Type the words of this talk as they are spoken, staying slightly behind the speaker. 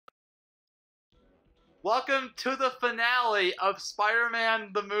Welcome to the finale of Spider-Man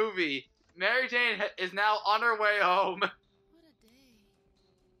the movie. Mary Jane is now on her way home.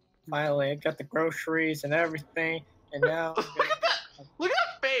 Finally, I got the groceries and everything, and now Look at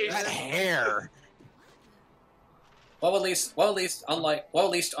that face. That hair. Well, at least, unlike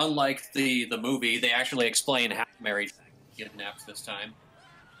the movie, they actually explain how Mary kidnapped this time.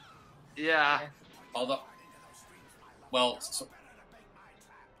 Yeah. Although, well,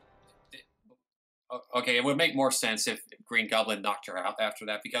 okay, it would make more sense if Green Goblin knocked her out after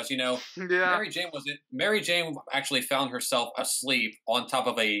that, because Yeah. Mary Jane actually found herself asleep on top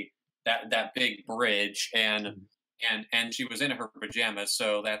of that big bridge, and she was in her pajamas,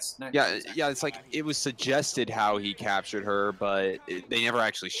 so that's not Yeah. It's like it was suggested how he captured her, but they never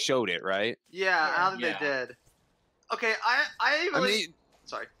actually showed it, right? Yeah, I don't think they did. Okay, I mean,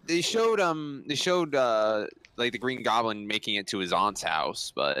 sorry. They showed like the Green Goblin making it to his aunt's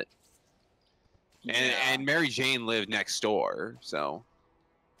house, but and Mary Jane lived next door, so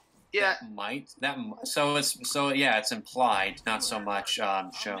Yeah. it's implied, not so much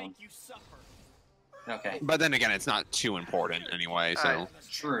shown. Okay. But then again, it's not too important anyway, so. Right.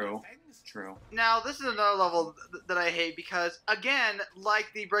 True. Now, this is another level that I hate because, again,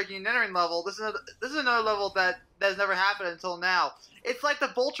 like the breaking and entering level, this is another level that has never happened until now. It's like the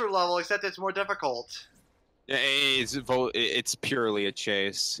Vulture level, except it's more difficult. Yeah, it's purely a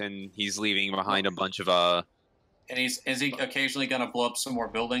chase, and he's leaving behind a bunch of And is he occasionally gonna blow up some more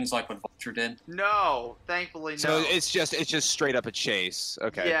buildings like what Vulture did? No, thankfully no. So it's just straight up a chase.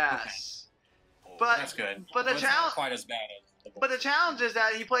 Okay. Yes. Okay. But That's good. But the It's not challenge. quite as bad as. But the challenge is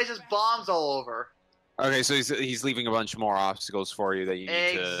that he places bombs all over. Okay, so he's leaving a bunch more obstacles for you that you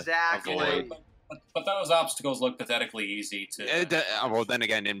need Exactly. to avoid. But those obstacles look pathetically easy to. Well, then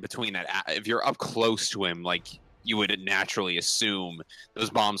again, in between that, if you're up close to him, like you would naturally assume, those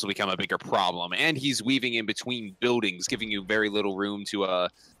bombs will become a bigger problem. And he's weaving in between buildings, giving you very little room to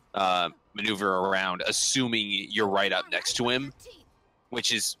maneuver around, assuming you're right up next to him,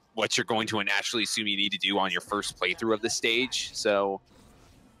 which is what you're going to naturally assume you need to do on your first playthrough of the stage. So,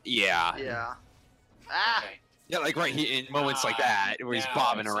 yeah. Yeah. Ah. Okay. Yeah, like right here in moments like that, where he's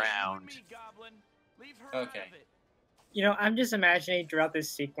bobbing around. Okay. you know, I'm just imagining throughout this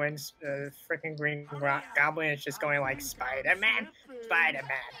sequence, freaking Green Goblin is just going like Spider-Man,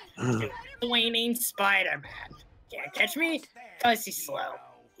 Spider-Man, Dwayne Spider-Man. Can't catch me because he's slow.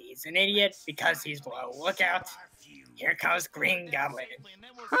 He's an idiot because he's slow. Look out! Here comes Green Goblin.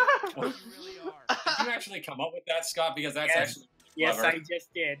 Did you actually come up with that, Scott? Because that's actually yes, clever. I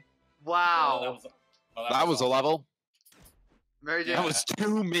just did. Wow. That was a level. Mary Jane. That was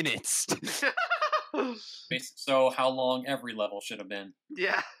 2 minutes. So how long every level should have been?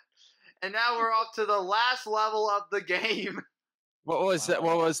 Yeah. And now we're up to the last level of the game. What was that?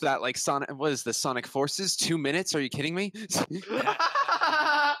 What was that? Like Sonic? What is the Sonic Forces? 2 minutes? Are you kidding me?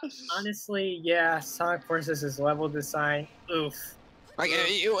 Honestly, yeah, Sonic Forces' level design, oof. Like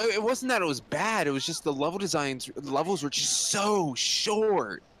it wasn't that it was bad. It was just the levels were just so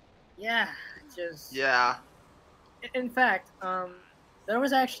short. Yeah, just... Yeah. In fact, there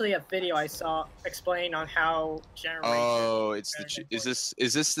was actually a video I saw explain on how generation... Oh, it's the is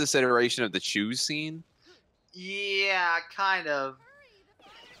this iteration of the choose scene? Yeah, kind of.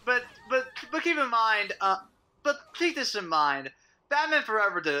 But keep in mind, but keep this in mind. Batman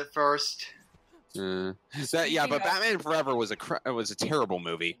Forever did it first. But Batman Forever was a terrible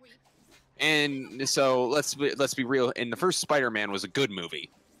movie, and so let's be real. And the first Spider-Man was a good movie.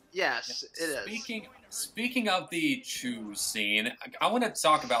 Yes, it is. Speaking of the choose scene, I want to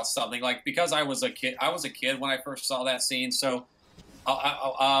talk about something because I was a kid when I first saw that scene. So,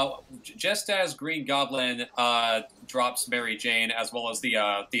 just as Green Goblin drops Mary Jane, as well as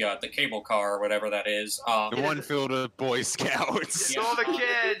the cable car or whatever that is, The one filled with Boy Scouts. All the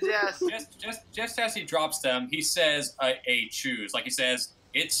kids, yes. Just as he drops them, he says a choose, like he says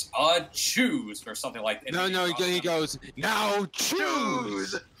it's a choose or something like that. No, he goes now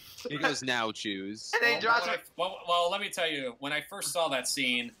choose. He goes now choose. And then he drops it. Well, let me tell you, when I first saw that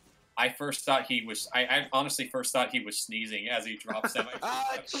scene, I honestly first thought he was sneezing as he drops them.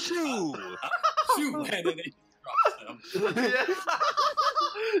 Achoo! And then he drops them. Yeah.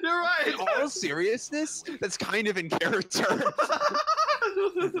 You're right. In all seriousness, that's kind of in character.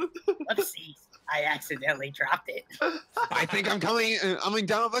 Oopsies, I accidentally dropped it. I think I'm coming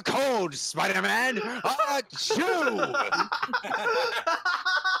down with a cold, Spider-Man. Achoo!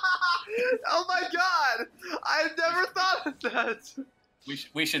 Oh my god! I've never thought of that.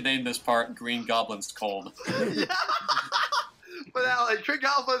 We should name this part Green Goblin's Cold. Yeah. But now, like, Green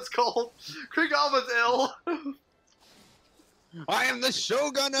Goblin's cold. Green Goblin's ill. I am the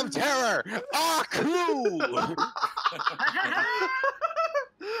Shogun of Terror! Aku!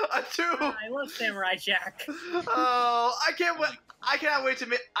 A 2. I love Samurai Jack. Oh, I can't wait. I cannot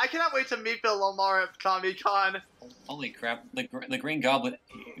wait to meet Bill Lamar at Comic Con. Holy crap! The Green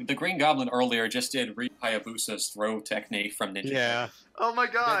Goblin, earlier just did Ryu Hayabusa's throw technique from Ninja. Yeah. Oh my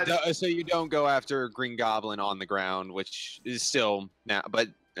god. So you don't go after Green Goblin on the ground, which is still now, but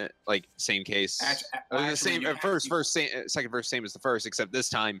like same case. The same second verse, same as the first, except this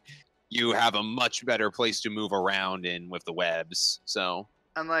time you have a much better place to move around in with the webs. So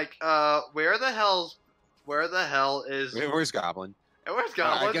I'm like, where the hell is? where's Goblin? Where's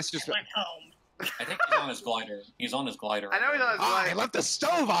Goblin? I guess just. Went home. I think he's on his glider. He's on his glider. I know he's on his I glider. left the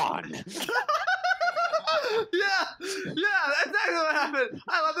stove on. Yeah, that's exactly what happened.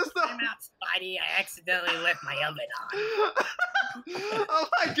 I love this stuff. I'm out, Spidey. I accidentally left my oven on. Oh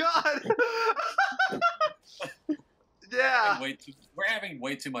my god. Yeah. We're having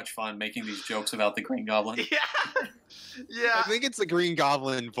way too much fun making these jokes about the Green Goblin. Yeah. Yeah. I think it's the Green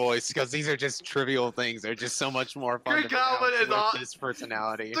Goblin voice because these are just trivial things. They're just so much more fun. Green Goblin is with his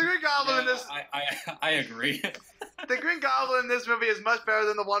personality. The Green Goblin in Yeah, this. I agree. The Green Goblin in this movie is much better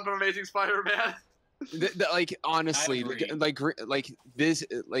than the one from Amazing Spider-Man. Like honestly, these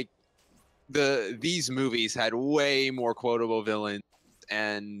movies had way more quotable villains,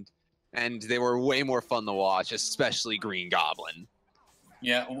 and they were way more fun to watch, especially Green Goblin.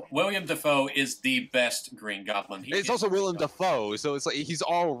 Yeah, William Dafoe is the best Green Goblin. It's also Willem Dafoe, so it's like he's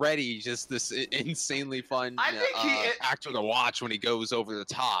already just this insanely fun I think actor to watch when he goes over the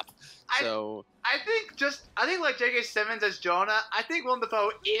top. I think like J.K. Simmons as Jonah. I think Willem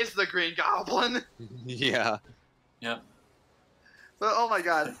Dafoe is the Green Goblin. Yeah. Yeah. But oh my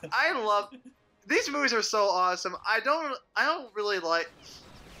god, I love these movies are so awesome. I don't really like.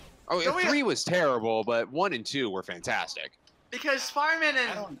 Oh, 3 was terrible, but 1 and 2 were fantastic. Because Spider-Man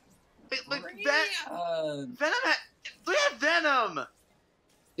and Venom we have Venom.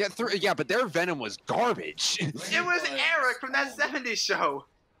 Yeah, but their Venom was garbage. It was Eric from that '70s show.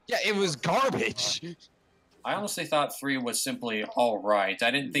 Yeah, it was garbage. I honestly thought 3 was simply all right.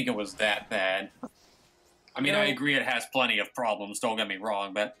 I didn't think it was that bad. I mean, I agree it has plenty of problems. Don't get me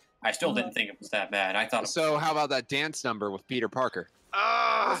wrong, but I still didn't think it was that bad. I thought. So, how about that dance number with Peter Parker?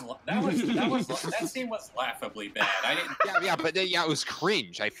 That scene was laughably bad. I didn't. But it was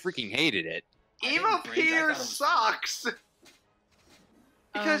cringe. I freaking hated it. Emo Peter sucks.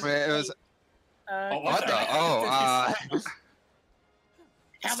 Because it was. What the?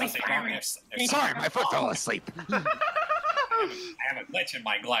 Tell me, Spider-Man. Sorry, my foot fell asleep. I have a glitch in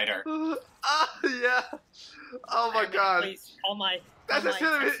my glider. Yeah. Oh my god. Please call my. That's call just my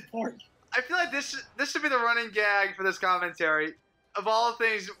gonna be. support. I feel like this should be the running gag for this commentary. Of all the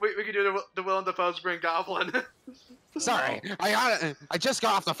things we could do to Willem Dafoe's Green Goblin. Sorry, I just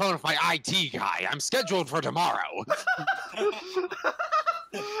got off the phone with my IT guy. I'm scheduled for tomorrow.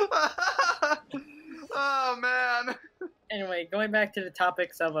 Oh man. Anyway, going back to the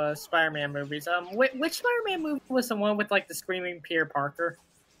topics of Spider-Man movies. Which Spider-Man movie was the one with like the screaming Peter Parker?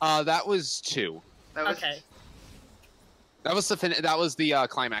 That was 2. Okay. That was the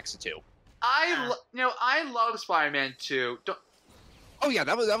climax of 2. I love Spider-Man 2. Oh yeah,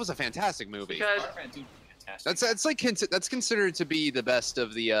 that was a fantastic movie. Because That's considered to be the best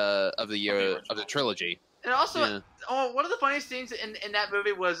of the trilogy. and also, one of the funniest scenes in that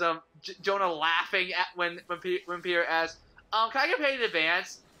movie was Jonah laughing at when Peter asked, "Can I get paid in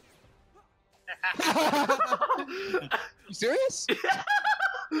advance?" You serious?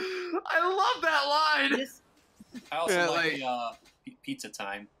 I love that line. I also like pizza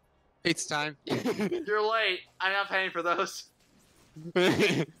time. Pizza time. You're late. I'm not paying for those.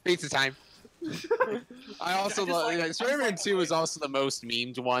 Pizza time. I also love Spider-Man 2 was also the most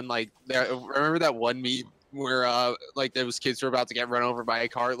memed one. Like, remember that one meme where like those kids were about to get run over by a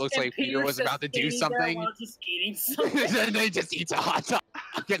car? It looks like Peter was about to do something. While just eating something. And they just eats a hot dog.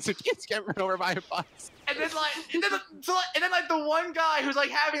 Gets some kids get run over by a bus. And then the one guy who's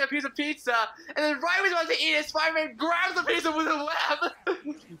like having a piece of pizza, and then right when he's about to eat it, Spider-Man grabs the pizza with a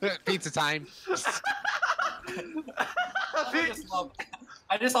web. Pizza time.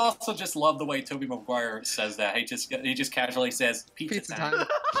 I just love the way Tobey Maguire says that. He just casually says pizza time.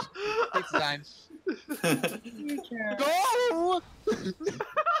 Pizza time. Go!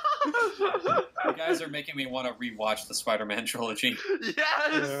 You guys are making me want to rewatch the Spider-Man trilogy. Yes,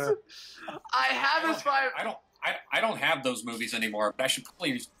 Yeah. I have this Spider. I don't have those movies anymore, but I should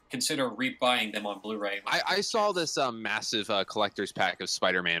probably consider rebuying them on Blu-ray. I saw this massive collector's pack of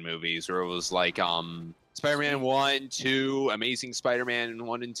Spider-Man movies where it was like Spider-Man 1, 2, Amazing Spider-Man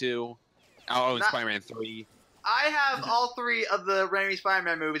 1 and 2, and Not- Spider-Man 3. I have all 3 of the Raimi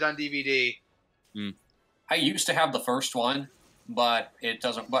Spider-Man movies on DVD. I used to have the first one, but it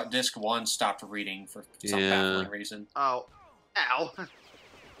doesn't. But disc 1 stopped reading for some baffling reason. Oh, ow!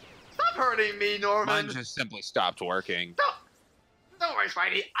 Stop hurting me, Norman. Mine just simply stopped working. Don't worry,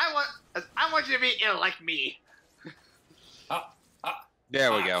 Spidey. I want you to be ill like me.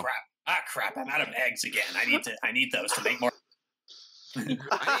 There we go. Crap! I'm out of eggs again. I need those to make more.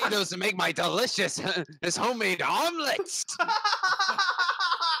 I need those to make my delicious this homemade omelets.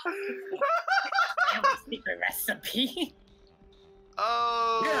 Secret recipe.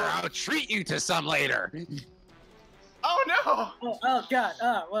 Oh. Here, I'll treat you to some later. Oh no! Oh God!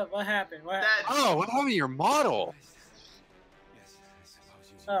 What happened? What? Oh, what happened to your model?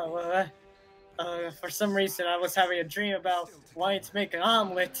 For some reason I was having a dream about wanting to make an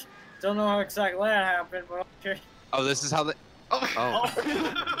omelet. Don't know how exactly that happened, but okay. Oh, this is how the. Oh.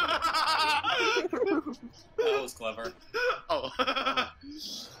 That was clever. Oh.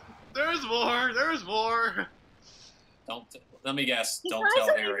 There's more. There's more. Let me guess. His Don't eyes tell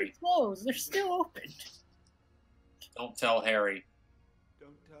aren't Harry. even closed. They're still open. Don't tell Harry.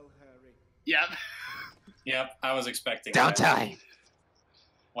 Don't tell Harry. Yep. Yep, I was expecting. Don't that. tell him.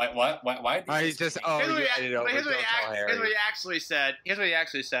 What? Why? Oh, he's just. Oh, Here's what you he- edited over. here's what Don't he tell ac- Harry. here's what he actually said. Here's what he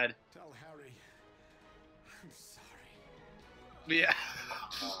actually said. Tell Harry. I'm sorry. Yeah.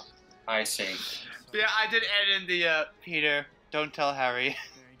 I see. Yeah, I did edit in the Peter. Don't tell Harry.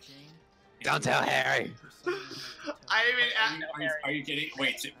 Don't tell Harry. I even. Are you kidding?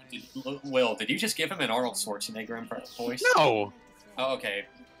 Wait, Will, did you just give him an Arnold Schwarzenegger voice? No. Oh, okay.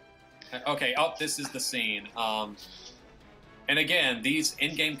 Okay. Oh, this is the scene. And again, these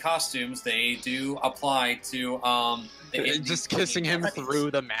in-game costumes, they do apply to Just kissing him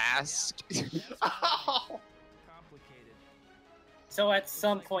through the mask. Oh. So at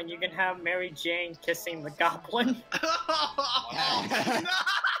some point you can have Mary Jane kissing the Goblin. No.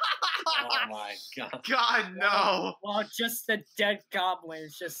 Oh my god. God no! While just the dead Goblin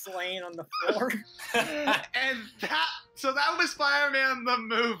is just laying on the floor. And that was Spider-Man the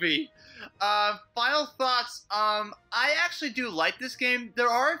movie. Final thoughts. I actually do like this game. There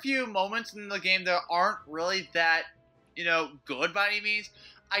are a few moments in the game that aren't really that, good by any means.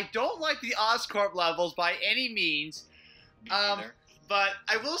 I don't like the Oscorp levels by any means. But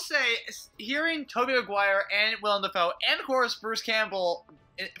I will say, hearing Tobey Maguire and Willem Dafoe, and of course Bruce Campbell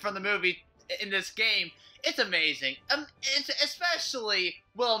from the movie in this game, it's amazing. It's especially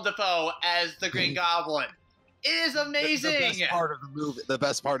Willem Dafoe as the Green Goblin. It is amazing. The best part of the movie. The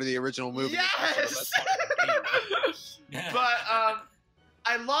best part of the original movie. Yes. But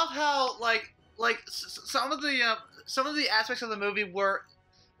I love how some of the aspects of the movie were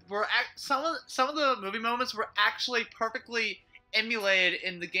some of the movie moments were actually perfectly emulated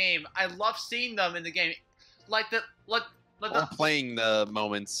in the game. I love seeing them in the game, Or playing the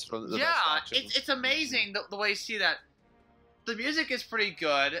moments from the best action. it's amazing the way you see that. The music is pretty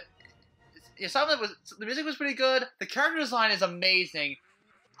good. The music was pretty good. The character design is amazing.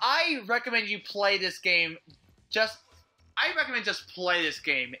 I recommend you play this game. I recommend just play this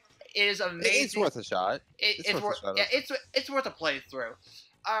game. It is amazing. It's worth a shot. It's worth a playthrough.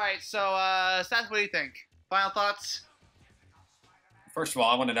 All right, so Seth, what do you think? Final thoughts? First of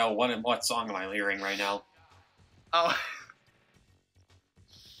all, I want to know what song am I hearing right now? Oh.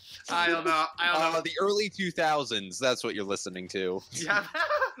 I don't know. The early 2000s. That's what you're listening to. Yeah.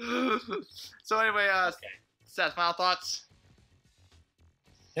 So anyway, Seth, final thoughts?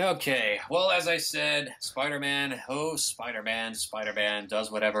 Okay, well, as I said, Spider-Man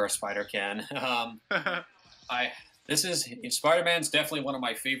does whatever a spider can. Spider-Man's definitely one of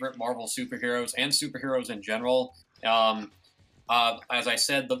my favorite Marvel superheroes and superheroes in general. As I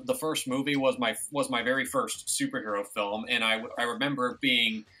said, the first movie was my very first superhero film, and I remember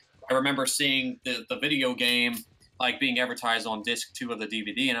seeing the video game being advertised on disc 2 of the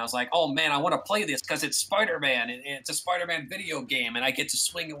DVD, and I was like, oh man, I want to play this because it's Spider-Man, and it's a Spider-Man video game, and I get to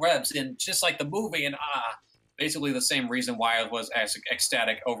swing webs, and just like the movie, and basically the same reason why I was as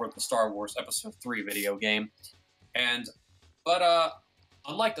ecstatic over the Star Wars Episode 3 video game. But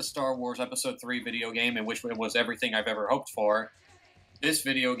unlike the Star Wars Episode 3 video game, in which it was everything I've ever hoped for, this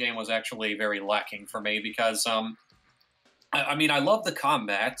video game was actually very lacking for me because, I mean, I love the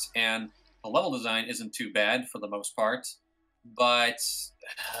combat, and the level design isn't too bad for the most part, but,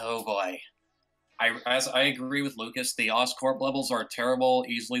 oh boy. I agree with Lucas, the Oscorp levels are terrible,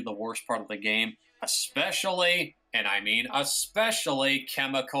 easily the worst part of the game, especially, and I mean especially,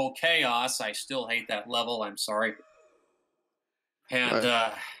 Chemical Chaos. I still hate that level, I'm sorry.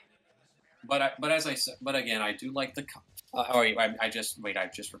 And, but as I said, but again, I do like I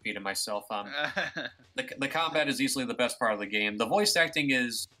just repeated myself. The combat is easily the best part of the game. The voice acting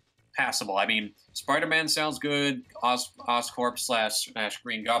is passable. I mean, Spider-Man sounds good. Oscorp /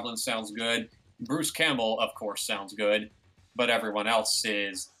 Green Goblin sounds good. Bruce Campbell, of course, sounds good, but everyone else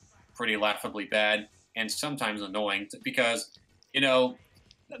is pretty laughably bad and sometimes annoying because, you know,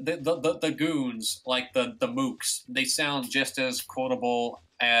 the goons, like the mooks, they sound just as quotable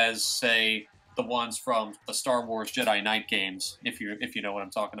as, say, the ones from the Star Wars Jedi Knight games, if you know what I'm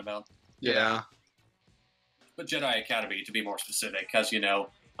talking about. Yeah. But Jedi Academy, to be more specific, because, you know,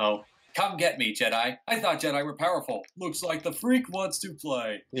 oh, come get me, Jedi. I thought Jedi were powerful. Looks like the freak wants to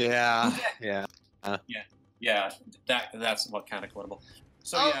play. Yeah. Yeah. Yeah, that's what kind of quotable.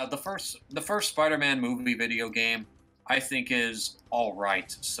 So Oh. yeah, the first Spider-Man movie video game, I think, is all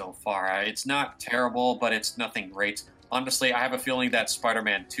right so far. It's not terrible, but it's nothing great. Honestly, I have a feeling that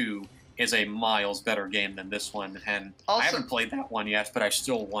Spider-Man 2 is a miles better game than this one, and Also- I haven't played that one yet, but I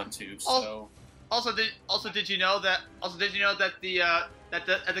still want to. So Also, did you know that the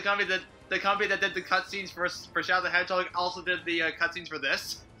company that did the cutscenes for Shadow the Hedgehog also did the cutscenes for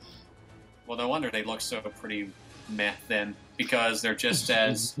this? well, no wonder they look so pretty meh then, because they're just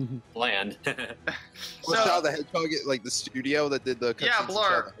as bland. Was So- Shadow the Hedgehog like the studio that did the Yeah, cutscenes of Blur.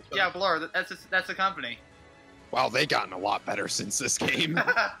 Shadow the Hedgehog? Yeah, Blur. That's the company. Wow, they gotten a lot better since this game.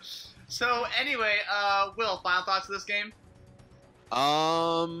 So anyway, Will, final thoughts of this game?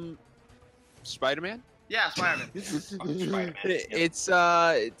 Spider-Man? Yeah, Spider-Man. Spider-Man,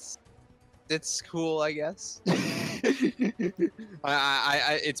 yeah. It's cool, I guess.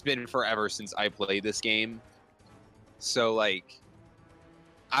 It's been forever since I played this game, so like,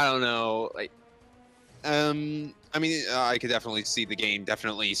 I don't know, like, I mean, I could definitely see the game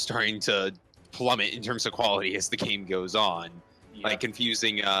definitely starting to plummet in terms of quality as the game goes on. Yeah. Like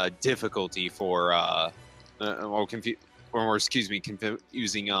confusing difficulty for confusing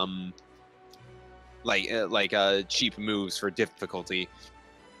cheap moves for difficulty.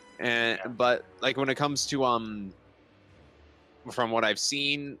 And Yeah. but like when it comes to from what I've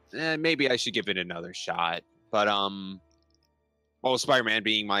seen, maybe I should give it another shot. But well, Spider-Man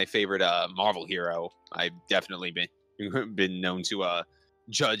being my favorite Marvel hero, I've definitely been known to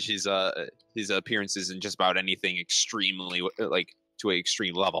judge his appearances in just about anything extremely like to an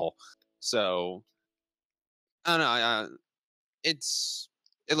extreme level. So I don't know. It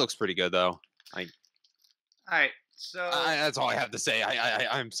looks pretty good though. All right. So That's all I have to say.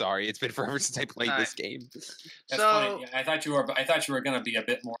 I'm sorry. It's been forever since I played All this game. That's So- funny. Yeah, I thought you were going to be a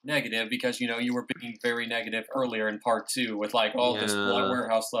bit more negative because you were being very negative earlier in part 2 with like, oh, this Yeah.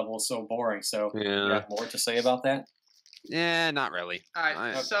 warehouse level is so boring. So you Yeah. have more to say about that? Yeah, not really. all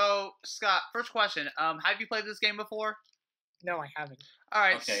right. I- So Scott, first question. Have you played this game before? No, I haven't. All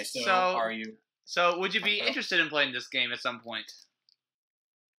right. Okay, so are you? So would you be interested in playing this game at some point?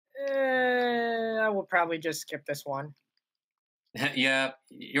 I will probably just skip this one. Yeah,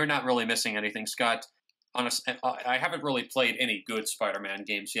 you're not really missing anything, Scott. Honestly, I haven't really played any good Spider-Man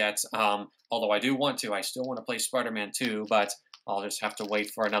games yet. Although I do want to. I still want to play Spider-Man 2, but I'll just have to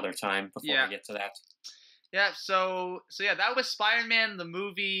wait for another time before Yeah. I get to that. Yeah. So yeah, that was Spider-Man the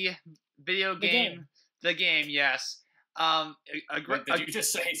movie, video The game. game. The game. Yes. Wait, did you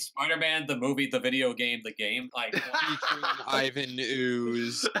just say Spider-Man the movie, the video game, the game? Like, Ivan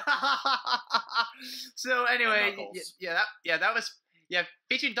Ooze. So anyway, Knuckles. that was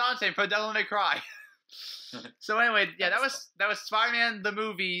featuring Dante from Devil May Cry. So anyway, that was Spider-Man the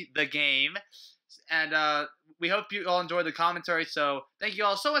movie, the game, and we hope you all enjoyed the commentary. So thank you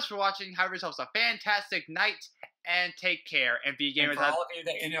all so much for watching. Have yourselves a fantastic night and take care. And be and gamers. for all of you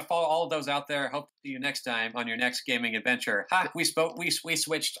that, for all of those out there, hope to see you next time on your next gaming adventure. Ha! We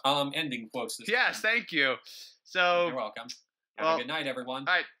switched ending quotes this Yes, time. thank you. So You're welcome. Have well, a good night, everyone.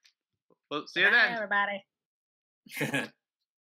 all right, we'll see you Bye, then. everybody.